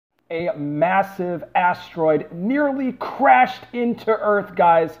A massive asteroid nearly crashed into Earth,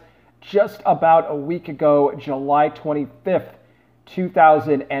 guys, just about a week ago, July 25th,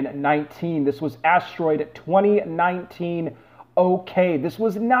 2019. This was asteroid 2019 OK. This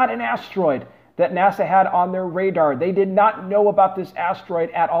was not an asteroid that NASA had on their radar. They did not know about this asteroid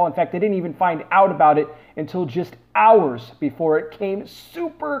at all. In fact, they didn't even find out about it until just hours before it came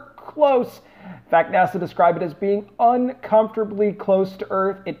super close. In fact, NASA described it as being uncomfortably close to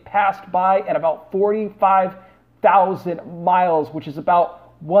Earth. It passed by at about 45,000 miles, which is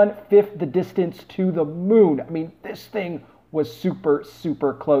about 1/5 the distance to the moon. I mean, this thing was super,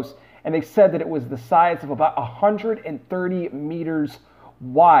 super close. And they said that it was the size of about 130 meters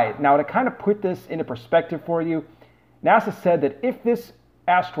wide. Now, to kind of put this into perspective for you, NASA said that if this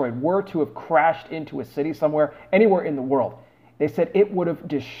asteroid were to have crashed into a city somewhere, anywhere in the world, they said it would have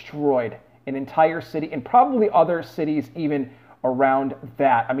destroyed an entire city and probably other cities even around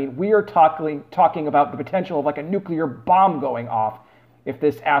that. I mean, we are talking about the potential of like a nuclear bomb going off if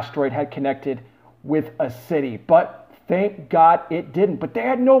this asteroid had connected with a city. But thank God it didn't. But they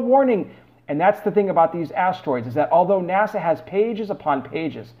had no warning. And that's the thing about these asteroids, is that although NASA has pages upon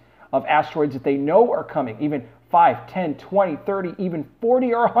pages of asteroids that they know are coming, even 5, 10, 20, 30, even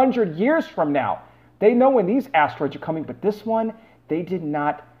 40 or 100 years from now, they know when these asteroids are coming, but this one they did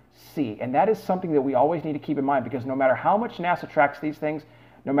not see. And that is something that we always need to keep in mind, because no matter how much NASA tracks these things,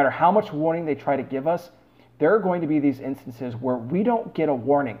 no matter how much warning they try to give us, there are going to be these instances where we don't get a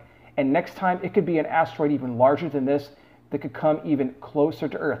warning. And next time it could be an asteroid even larger than this that could come even closer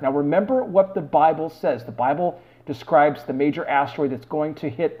to Earth. Now remember what the Bible says. The Bible describes the major asteroid that's going to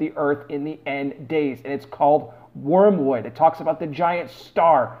hit the Earth in the end days, and it's called Wormwood. It talks about the giant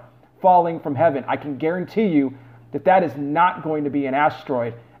star falling from heaven. I can guarantee you that that is not going to be an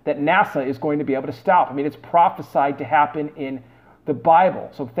asteroid that NASA is going to be able to stop. I mean, it's prophesied to happen in the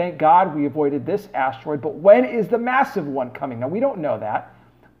Bible. So thank God we avoided this asteroid. But when is the massive one coming? Now, we don't know that.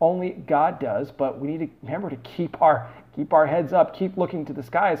 Only God does, but we need to remember to keep our heads up, keep looking to the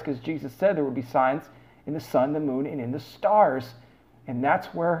skies, because Jesus said there would be signs in the sun, the moon, and in the stars. And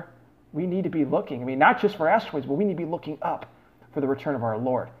that's where we need to be looking. I mean, not just for asteroids, but we need to be looking up for the return of our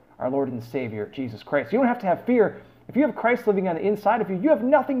Lord and Savior, Jesus Christ. You don't have to have fear. If you have Christ living on the inside of you, you have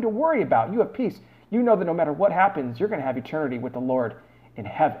nothing to worry about. You have peace. You know that no matter what happens, you're going to have eternity with the Lord in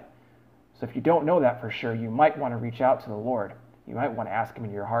heaven. So if you don't know that for sure, you might want to reach out to the Lord. You might want to ask him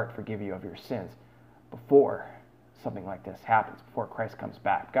in your heart to forgive you of your sins before something like this happens, before Christ comes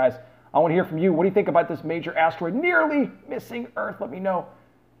back. Guys, I want to hear from you. What do you think about this major asteroid nearly missing Earth? Let me know.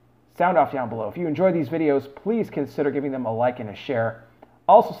 Sound off down below. If you enjoy these videos, please consider giving them a like and a share.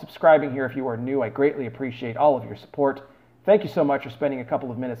 Also subscribing here if you are new. I greatly appreciate all of your support. Thank you so much for spending a couple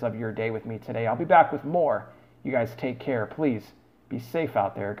of minutes of your day with me today. I'll be back with more. You guys take care. Please be safe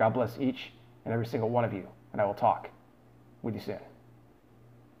out there. God bless each and every single one of you. And I will talk with you soon.